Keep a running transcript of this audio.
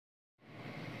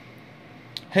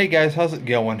Hey guys, how's it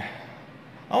going?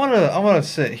 I wanna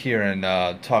sit here and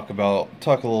talk a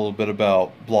little bit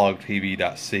about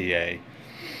BlogTV.ca.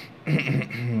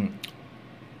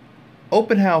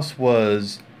 Open house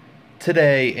was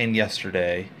today and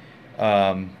yesterday.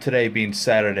 Today being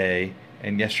Saturday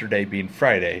and yesterday being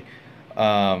Friday.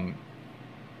 Um,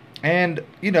 and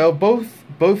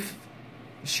both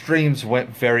streams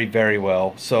went very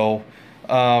well. So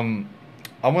I'm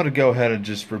going to go ahead and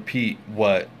just repeat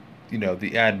what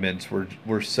the admins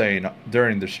were saying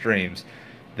during the streams,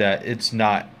 that it's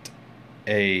not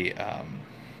a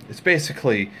it's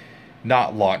basically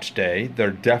not launch day.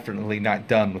 They're definitely not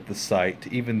done with the site,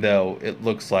 even though it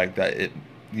looks like that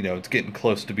it's getting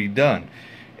close to be done.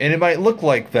 And it might look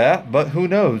like that, but who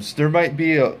knows? There might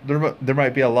be there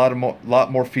might be a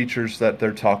lot more features that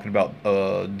they're talking about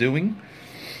doing.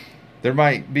 There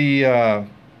might be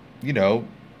you know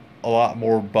a lot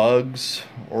more bugs,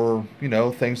 or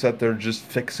things that they're just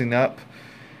fixing up.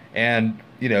 And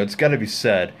it's got to be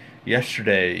said,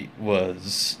 yesterday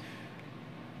was,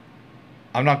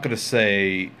 I'm not going to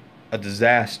say a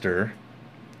disaster,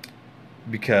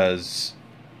 because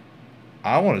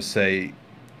I want to say,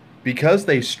 because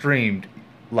they streamed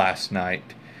last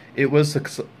night, it was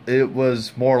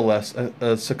more or less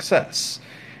a success.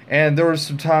 And there were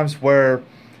some times where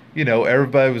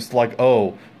everybody was like,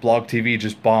 "Oh, Blog TV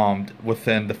just bombed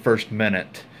within the first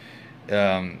minute.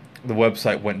 The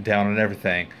website went down and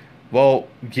everything." Well,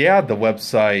 yeah, the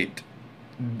website,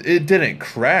 it didn't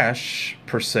crash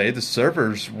per se. The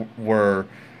servers were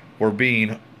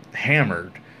being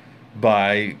hammered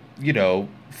by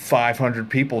 500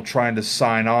 people trying to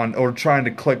sign on, or trying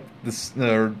to click this,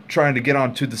 or trying to get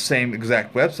onto the same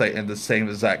exact website at the same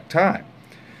exact time.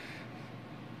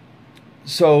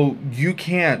 So you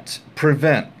cannot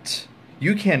prevent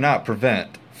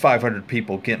 500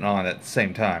 people getting on at the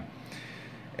same time.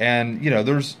 And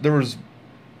there was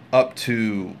up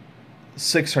to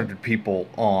 600 people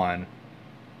on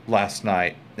last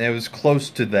night. It was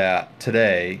close to that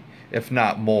today, if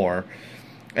not more.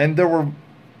 And there were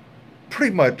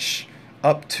pretty much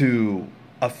up to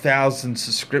 1,000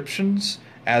 subscriptions,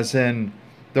 as in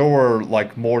there were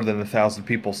like more than 1,000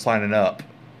 people signing up.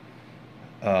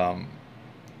 Um,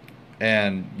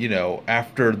 and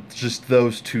after just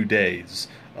those 2 days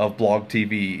of Blog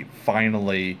TV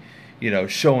finally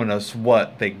showing us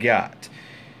what they got,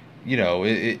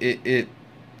 it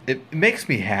makes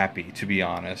me happy, to be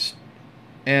honest.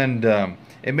 And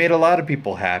it made a lot of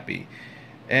people happy.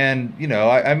 And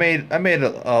I made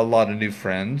a lot of new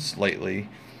friends lately,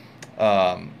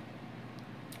 um,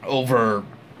 over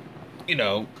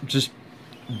just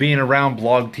being around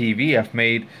Blog TV. I've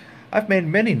made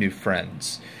many new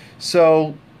friends.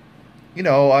 So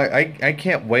I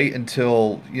can't wait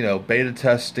until beta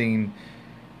testing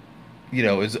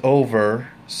is over,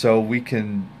 so we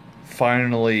can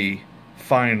finally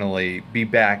be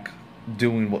back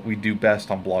doing what we do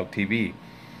best on Blog TV.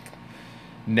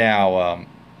 Now,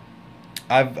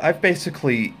 I've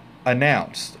basically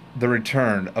announced the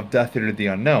return of Death Eater the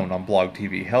Unknown on Blog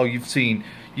TV. Hell, you've seen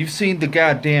the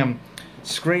goddamn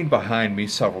screen behind me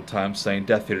several times saying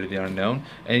Death Eater the Unknown,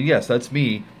 and yes, that's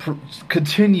me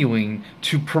continuing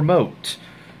to promote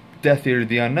Death Eater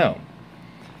the Unknown.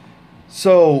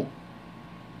 So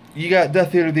you got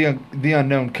Death Eater the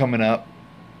Unknown coming up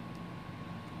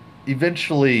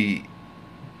eventually,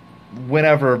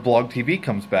 whenever Blog TV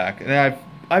comes back. And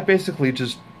I basically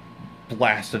just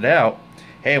blasted out,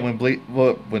 hey, when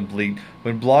Blog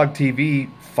TV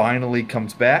finally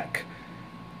comes back,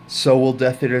 so will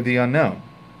Death Eater the Unknown.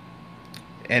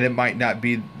 And it might not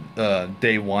be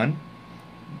day one,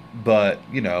 but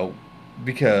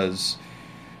because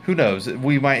who knows,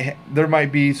 there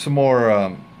might be some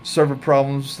more server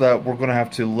problems that we're going to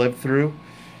have to live through,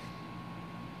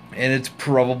 and it's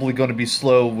probably going to be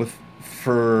slow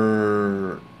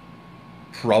for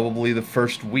probably the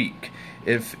first week.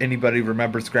 If anybody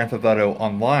remembers Grand Theft Auto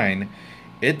Online,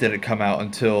 it didn't come out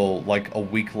until like a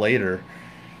week later,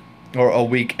 or a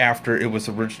week after it was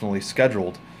originally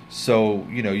scheduled. So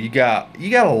you got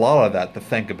a lot of that to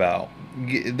think about.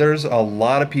 There's a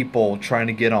lot of people trying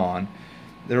to get on.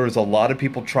 There was a lot of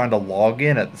people trying to log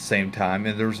in at the same time,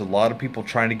 and there was a lot of people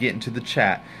trying to get into the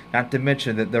chat. Not to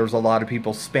mention that there was a lot of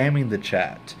people spamming the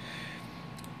chat.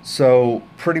 So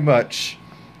pretty much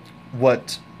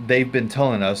what they've been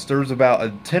telling us, there's about a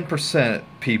 10%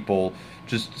 people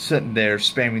just sitting there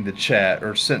spamming the chat,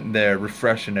 or sitting there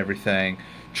refreshing everything,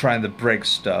 trying to break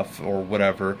stuff or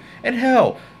whatever. And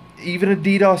hell, even a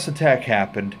DDoS attack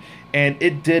happened, and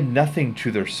it did nothing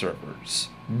to their servers.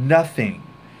 Nothing.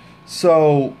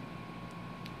 So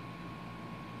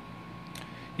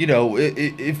you know,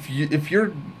 if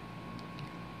you're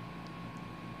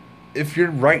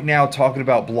right now talking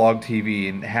about Blog TV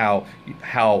and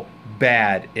how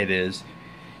bad it is,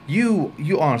 you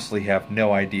honestly have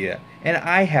no idea, and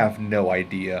I have no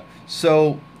idea.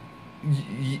 So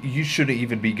you shouldn't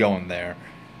even be going there,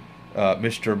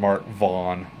 Mr. Mark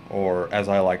Vaughn, or as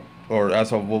I like, or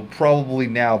as I will probably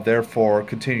now therefore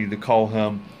continue to call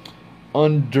him,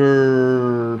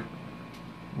 under,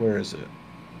 where is it?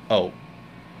 Oh,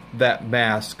 that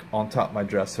mask on top of my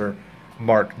dresser,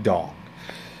 Mark Dong.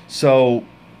 So,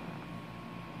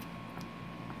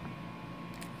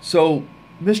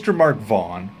 Mr. Mark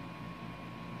Vaughn,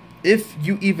 if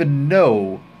you even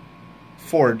know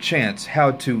for a chance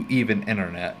how to even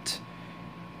internet,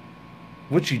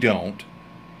 which you don't,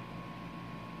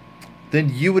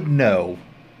 then you would know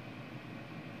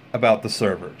about the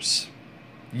servers.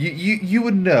 You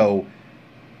would know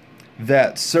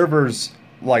that servers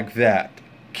like that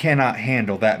cannot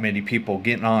handle that many people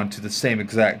getting on to the same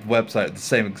exact website at the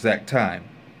same exact time.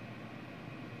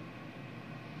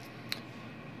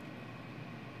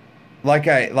 Like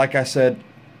I said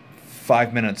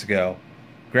 5 minutes ago,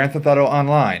 Grand Theft Auto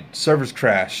Online servers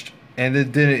crashed, and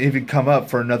it didn't even come up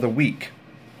for another week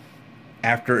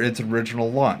after its original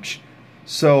launch.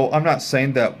 So I'm not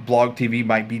saying that Blog TV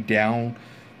might be down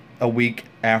a week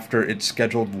after its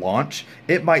scheduled launch.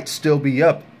 It might still be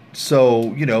up,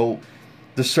 so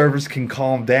the servers can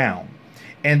calm down.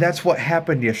 And that's what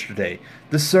happened yesterday.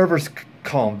 The servers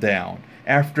calmed down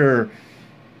after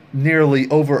nearly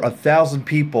over 1,000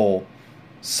 people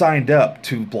signed up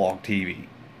to Blog TV.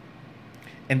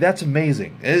 And that's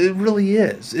amazing. It really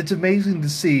is. It's amazing to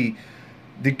see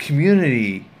the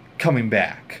community coming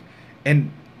back.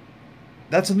 And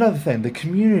that's another thing. The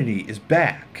community is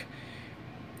back.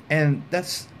 And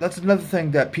that's another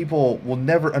thing that people will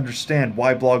never understand,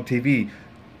 why Blog TV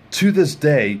to this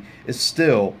day is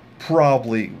still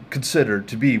probably considered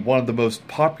to be one of the most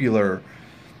popular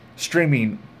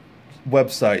streaming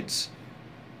websites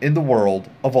in the world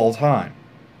of all time.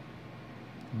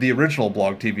 The original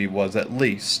Blog TV was, at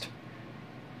least.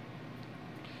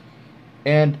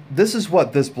 And this is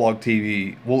what this Blog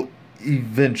TV will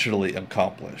eventually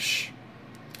accomplish.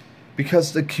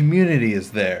 Because the community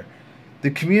is there.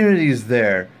 The community is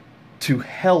there to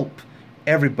help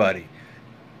everybody.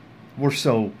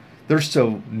 They're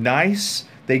so nice.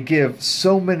 They give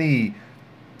so many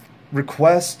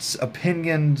requests,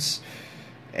 opinions,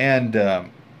 and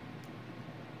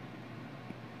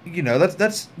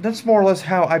that's more or less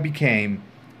how I became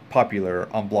popular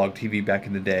on Blog TV back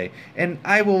in the day, and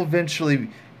I will eventually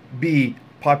be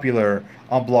popular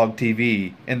on Blog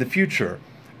TV in the future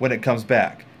when it comes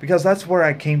back, because that's where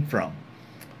I came from.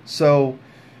 So,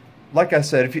 like I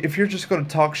said, if you're just going to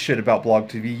talk shit about Blog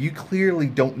TV, you clearly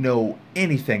don't know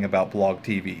anything about Blog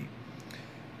TV.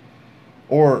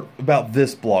 Or about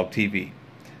this Blog TV.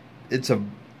 It's a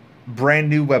brand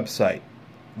new website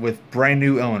with brand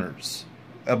new owners.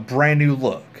 A brand new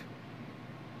look.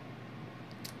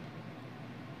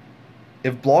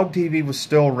 If Blog TV was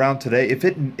still around today, if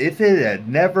it had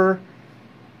never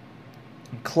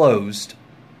closed,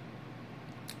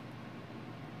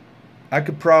 I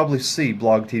could probably see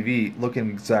Blog TV looking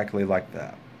exactly like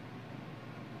that.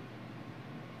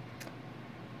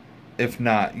 If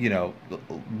not,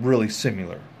 really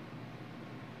similar.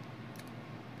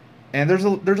 And there's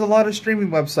a lot of streaming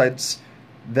websites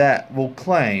that will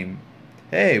claim,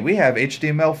 hey, we have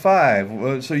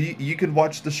HTML5, so you can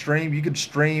watch the stream. You can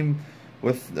stream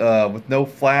with no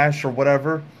flash or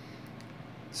whatever.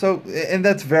 So, and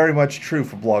that's very much true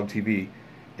for Blog TV.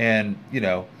 And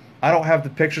I don't have the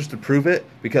pictures to prove it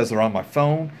because they're on my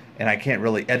phone, and I can't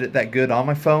really edit that good on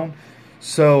my phone.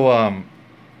 So,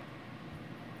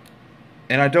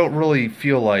 and I don't really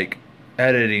feel like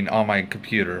editing on my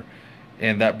computer.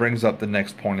 And that brings up the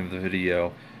next point of the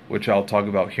video, which I'll talk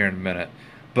about here in a minute.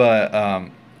 But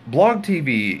Blog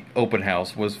TV Open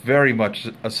House was very much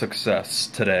a success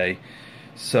today,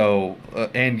 so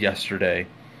and yesterday.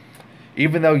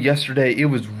 Even though yesterday it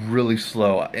was really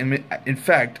slow. In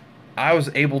fact, I was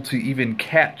able to even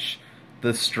catch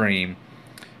the stream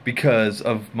because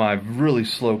of my really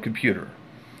slow computer.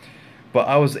 But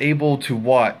I was able to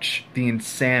watch the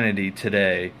insanity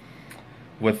today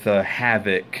with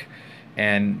Havoc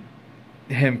and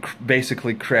him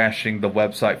basically crashing the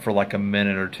website for like a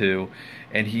minute or two,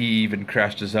 and he even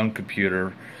crashed his own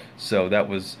computer, so that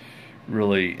was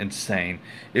really insane.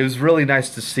 It was really nice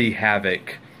to see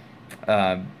Havoc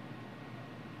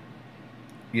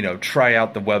try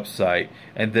out the website,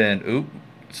 and then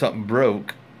something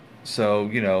broke. So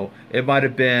it might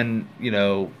have been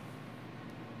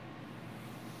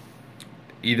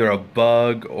either a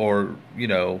bug or, you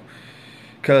know,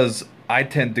 because I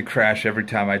tend to crash every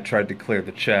time I tried to clear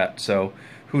the chat, so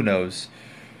who knows.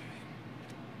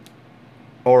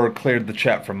 Or cleared the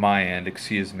chat from my end,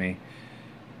 excuse me.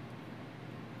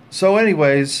 So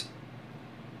anyways,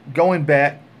 going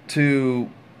back to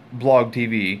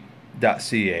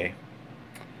BlogTV.ca,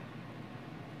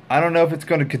 I don't know if it's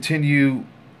going to continue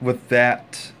with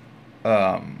that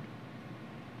um,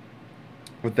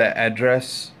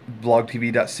 address,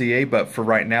 BlogTV.ca, but for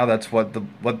right now, that's what the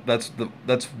that's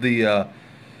the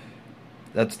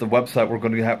website we're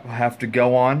going to have to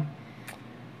go on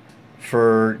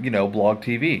for, you know, Blog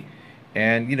TV.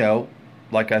 And, you know,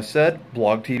 like I said,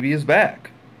 Blog TV is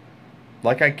back.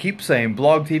 Like I keep saying,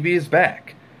 Blog TV is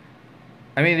back.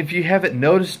 I mean, if you haven't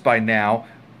noticed by now,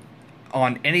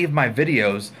 on any of my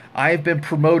videos, I've been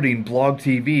promoting Blog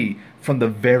TV from the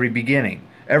very beginning,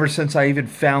 ever since I even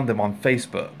found them on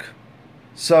Facebook.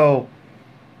 So,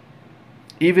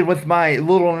 even with my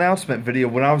little announcement video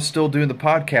when I was still doing the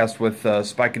podcast with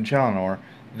Spike and Challenor,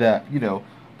 that, you know,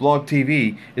 Blog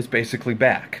TV is basically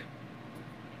back.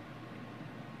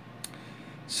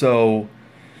 So,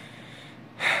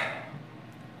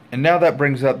 and now that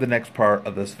brings up the next part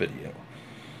of this video.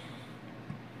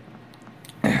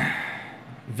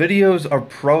 Videos are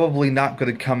probably not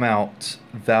going to come out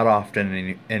that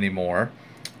often anymore.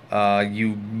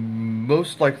 You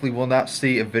most likely will not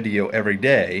see a video every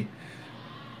day.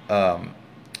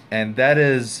 And that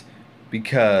is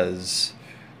because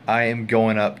I am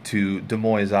going up to Des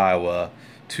Moines, Iowa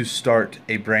to start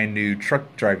a brand new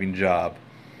truck driving job.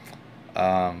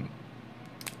 I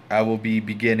will be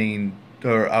going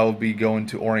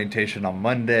to orientation on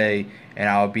Monday, and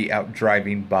I'll be out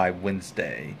driving by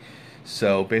Wednesday.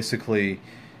 So basically,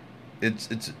 it's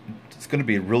going to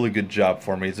be a really good job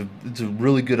for me. It's a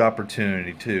really good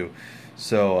opportunity too.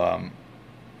 So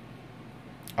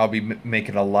I'll be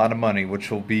making a lot of money, which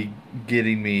will be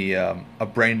getting me a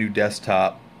brand new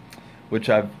desktop, which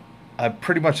I've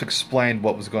pretty much explained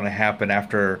what was going to happen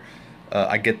after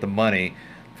I get the money.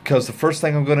 Because the first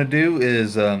thing I'm going to do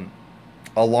is,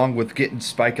 along with getting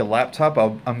Spike a laptop,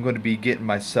 I'm going to be getting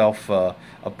myself a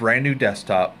brand new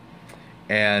desktop.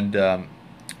 And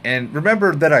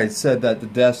remember that I said that the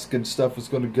desk and stuff was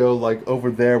going to go like over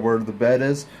there where the bed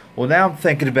is? Well, now I'm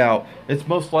thinking about it's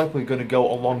most likely going to go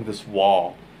along this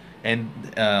wall. And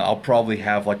I'll probably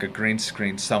have like a green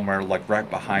screen somewhere like right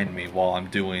behind me while I'm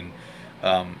doing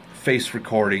face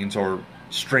recordings or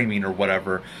streaming or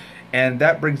whatever. And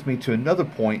that brings me to another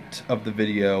point of the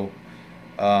video,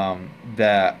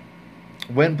 that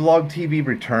when Blog TV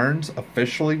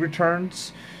officially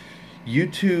returns,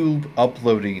 YouTube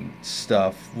uploading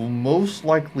stuff will most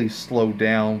likely slow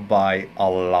down by a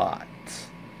lot.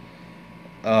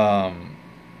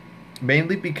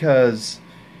 Mainly because,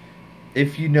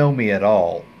 if you know me at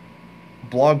all,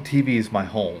 Blog TV is my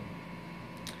home.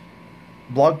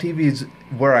 Blog TV is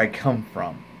where I come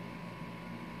from.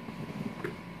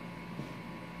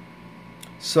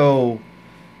 So,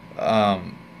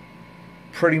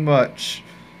 pretty much,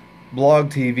 Blog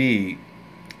TV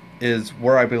is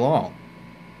where I belong.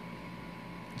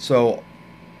 So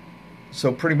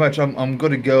pretty much I'm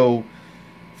going to go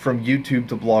from YouTube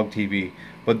to Blog TV,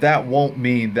 but that won't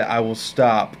mean that I will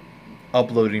stop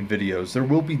uploading videos. There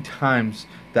will be times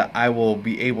that I will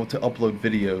be able to upload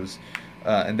videos,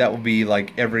 and that will be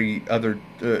like every other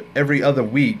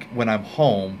week when I'm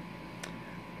home.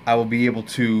 I will be able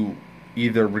to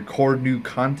either record new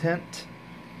content,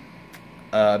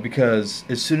 because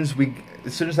as soon as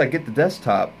I get the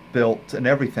desktop built and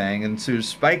everything, and as soon as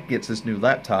Spike gets his new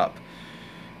laptop,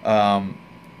 we're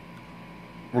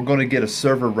going to get a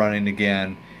server running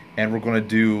again, and we're going to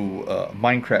do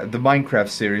the Minecraft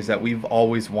series that we've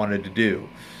always wanted to do.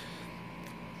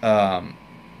 And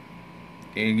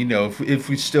you know, if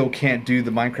we still can't do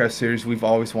the Minecraft series we've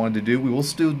always wanted to do, we will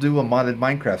still do a modded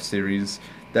Minecraft series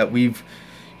that we've,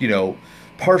 you know,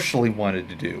 partially wanted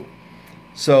to do.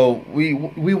 So we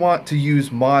want to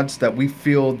use mods that we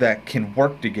feel that can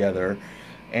work together,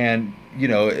 and you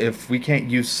know, if we can't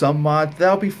use some mods,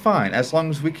 that'll be fine, as long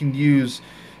as we can use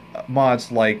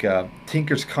mods like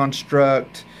Tinker's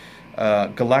Construct,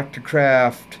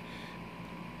 Galacticraft,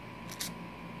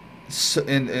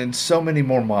 and so many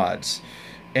more mods.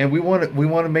 And we want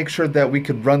to make sure that we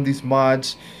could run these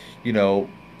mods, you know,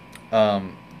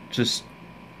 just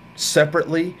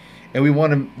separately, and we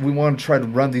want to try to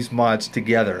run these mods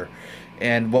together.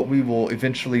 And what we will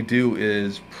eventually do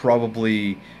is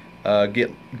probably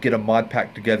get a mod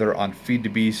pack together on Feed the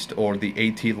Beast or the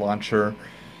AT launcher,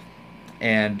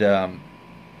 and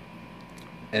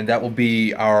that will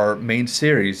be our main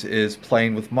series, is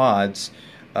playing with mods.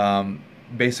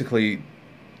 basically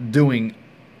doing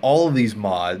all of these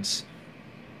mods,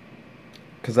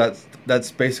 because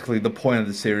that's basically the point of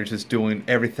the series, is doing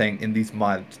everything in these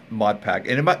mod pack.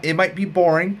 And it might be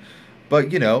boring,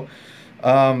 but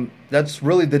that's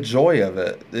really the joy of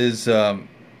it. It's an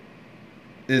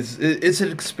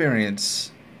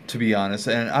experience, to be honest.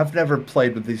 And I've never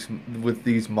played with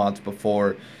these mods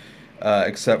before,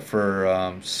 except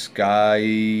for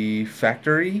Sky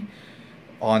Factory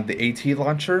on the AT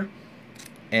launcher,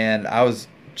 and I was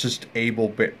just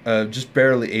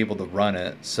barely able to run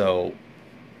it. So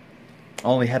I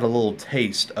only had a little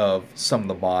taste of some of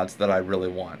the mods that I really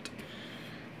want.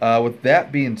 With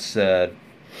that being said,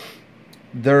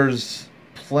 there's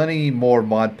plenty more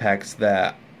mod packs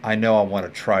that I know I want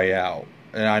to try out,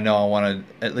 and I know I want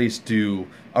to at least do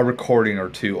a recording or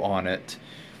two on it,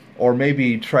 or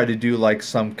maybe try to do like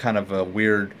some kind of a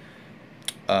weird,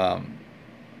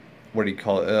 what do you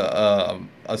call it,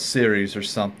 a series or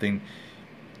something,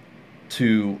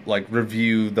 to like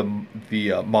review the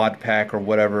mod pack or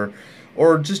whatever,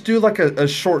 or just do like a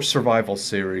short survival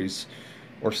series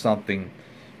or something.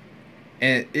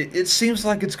 And it seems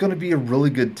like it's going to be a really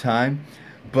good time,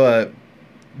 but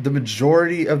the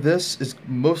majority of this is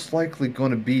most likely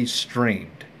going to be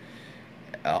streamed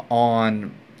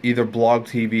on either Blog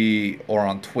TV or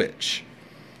on Twitch.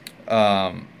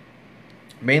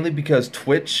 Mainly because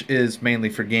Twitch is mainly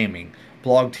for gaming.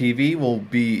 Blog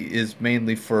TV is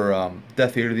mainly for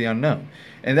Death Eater the Unknown.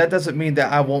 And that doesn't mean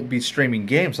that I won't be streaming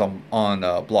games on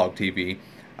Blog TV.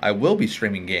 I will be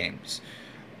streaming games.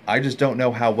 I just don't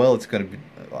know how well it's going to be.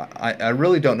 I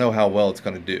really don't know how well it's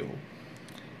going to do.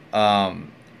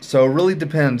 So it really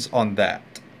depends on that.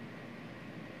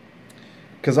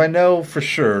 Because I know for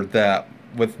sure that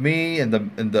with me and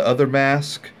the other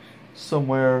mask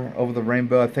somewhere over the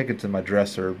rainbow, I think it's in my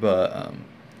dresser, but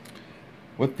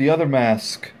with the other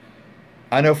mask,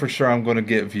 I know for sure I'm going to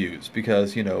get views,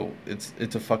 because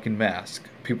it's a fucking mask.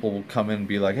 People will come in and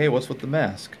be like, "Hey, what's with the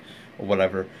mask?" or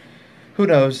whatever. Who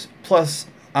knows? Plus,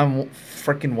 I'm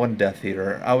freaking one Death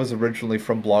Eater. I was originally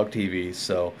from Blog TV,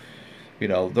 so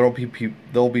there'll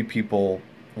be people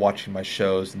watching my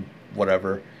shows and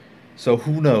whatever. So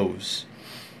who knows?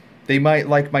 They might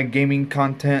like my gaming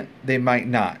content. They might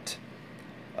not.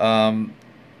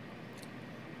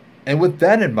 And with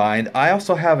that in mind, I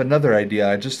also have another idea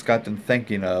I just got them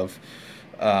thinking of.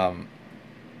 That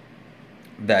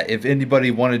if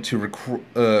anybody wanted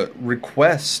to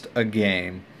request a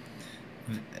game,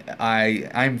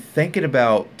 I'm thinking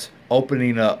about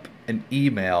opening up an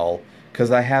email,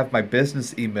 because I have my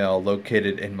business email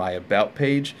located in my About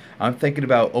page. I'm thinking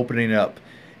about opening up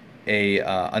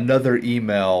another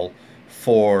email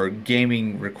for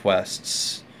gaming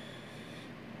requests.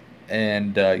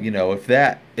 And if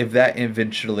that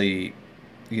eventually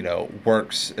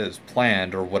works as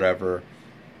planned or whatever,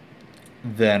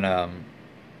 then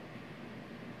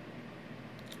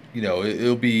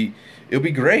it'll be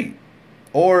great.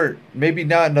 Or maybe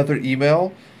not another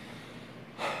email.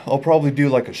 I'll probably do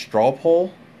like a straw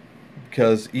poll,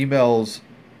 because emails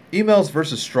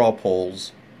versus straw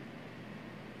polls,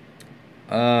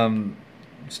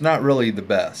 it's not really the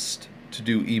best to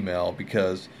do email,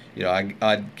 because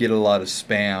I'd get a lot of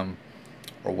spam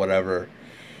or whatever.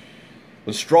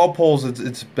 With straw polls,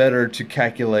 it's better to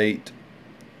calculate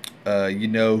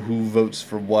who votes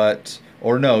for what.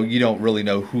 Or no, you don't really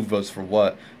know who votes for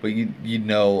what, but you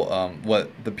know what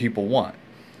the people want.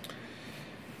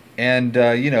 And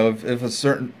if a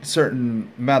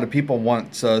certain amount of people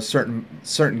want a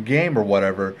certain game or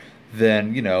whatever,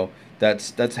 then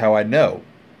that's how I know.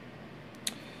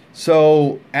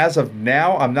 So as of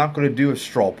now, I'm not going to do a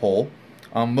straw poll.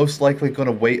 I'm most likely going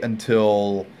to wait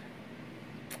until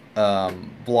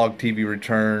Blog TV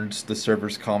returns, the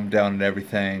servers calm down and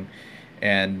everything,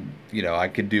 and I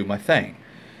could do my thing.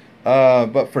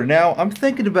 But for now, I'm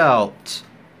thinking about,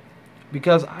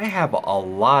 because I have a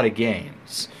lot of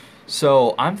games,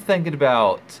 so I'm thinking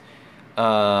about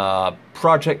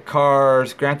Project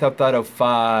Cars, Grand Theft Auto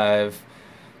 5,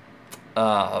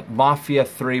 Mafia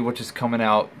 3, which is coming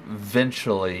out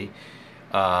eventually,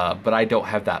 but I don't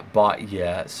have that bought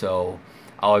yet, so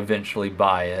I'll eventually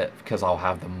buy it because I'll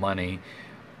have the money.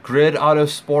 Grid Auto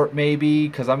Sport maybe,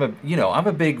 because I'm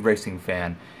a big racing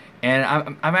fan,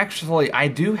 and I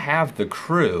do have the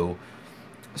crew,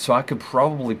 so I could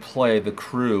probably play the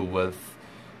crew with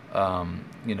a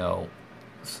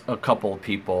couple of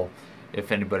people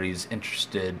if anybody's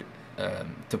interested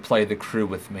to play the crew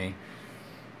with me.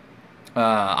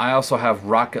 I also have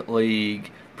Rocket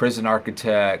League, Prison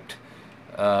Architect,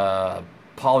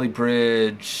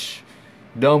 Polybridge,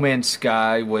 No Man's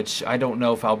Sky, which I don't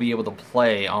know if I'll be able to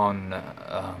play on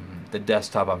the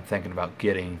desktop I'm thinking about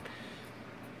getting.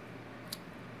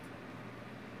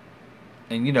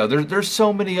 And you know, there's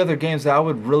so many other games that I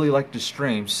would really like to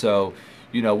stream. So,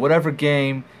 you know, whatever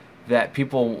game that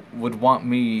people would want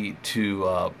me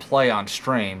to play on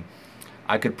stream,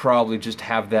 I could probably just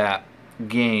have that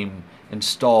game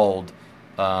installed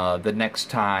the next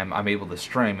time I'm able to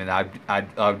stream, and I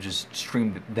would just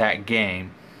stream that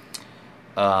game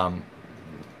while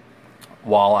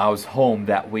I was home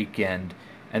that weekend,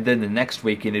 and then the next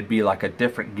weekend it'd be like a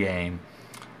different game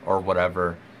or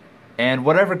whatever. And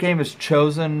whatever game is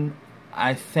chosen,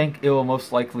 I think it will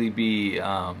most likely be,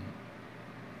 or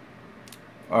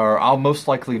I'll most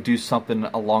likely do something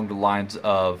along the lines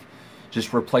of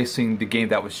just replacing the game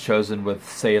that was chosen with,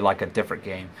 say, like a different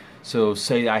game. So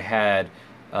say I had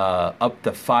up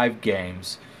to 5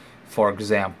 games, for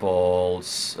example,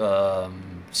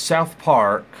 South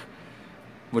Park,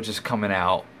 which is coming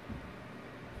out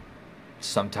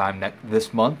sometime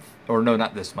this month, or no,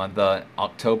 not this month,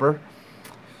 October.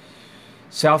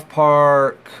 South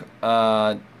Park,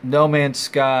 No Man's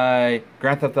Sky,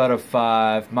 Grand Theft Auto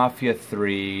 5, Mafia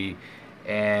 3,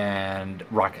 and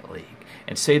Rocket League.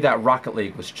 And say that Rocket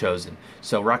League was chosen.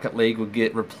 So Rocket League would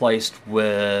get replaced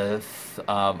with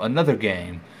another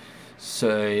game.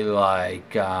 Say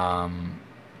like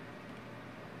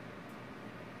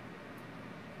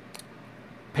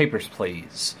Papers,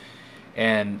 Please.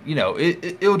 And, you know,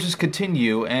 it'll just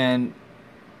continue, and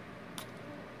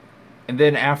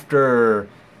then after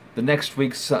the next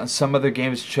week, some other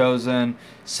game is chosen,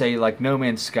 say like No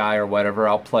Man's Sky or whatever,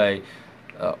 I'll play,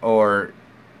 or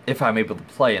if I'm able to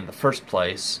play in the first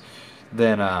place,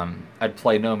 then I'd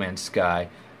play No Man's Sky,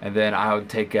 and then I would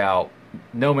take out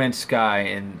No Man's Sky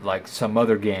and like some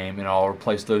other game, and I'll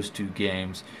replace those 2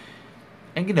 games.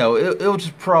 And you know, it'll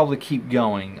just probably keep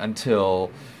going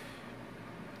until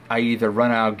I either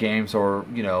run out of games or,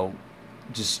 you know,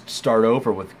 just start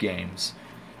over with games.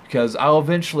 Because I'll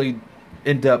eventually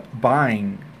end up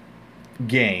buying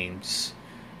games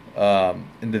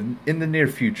in the near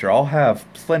future. I'll have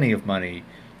plenty of money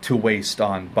to waste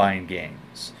on buying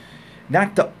games.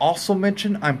 Not to also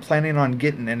mention, I'm planning on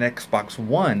getting an Xbox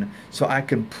One, so I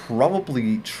can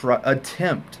probably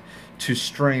attempt to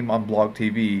stream on Blog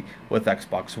TV with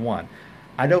Xbox One.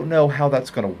 I don't know how that's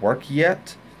going to work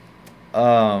yet,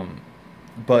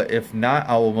 but if not,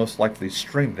 I will most likely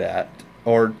stream that.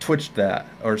 Or Twitch that,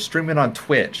 or stream it on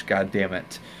Twitch, god damn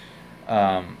it.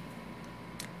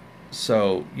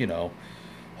 So, you know,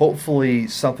 hopefully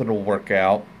something will work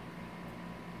out.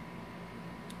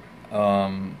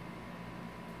 And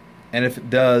if it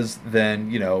does,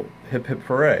 then, you know, hip hip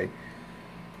hooray.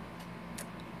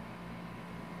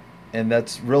 And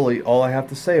that's really all I have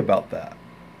to say about that.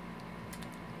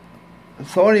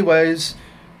 So anyways,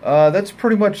 that's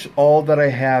pretty much all that I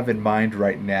have in mind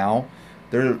right now.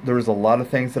 There's a lot of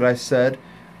things that I said,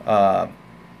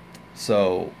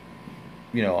 so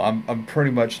you know, I'm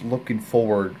pretty much looking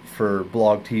forward for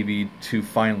Blog TV to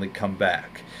finally come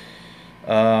back.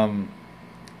 At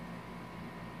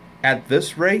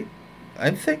this rate,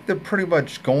 I think they're pretty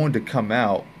much going to come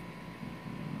out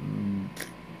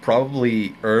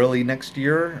probably early next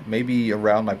year, maybe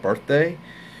around my birthday.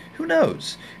 Who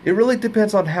knows? It really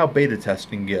depends on how beta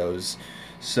testing goes.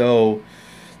 So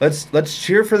let's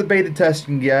cheer for the beta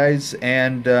testing, guys,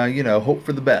 and you know, hope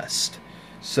for the best.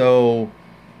 So,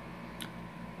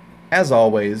 as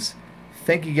always,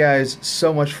 thank you guys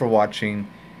so much for watching,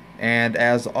 and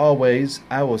as always,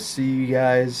 I will see you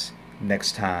guys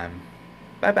next time.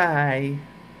 Bye bye.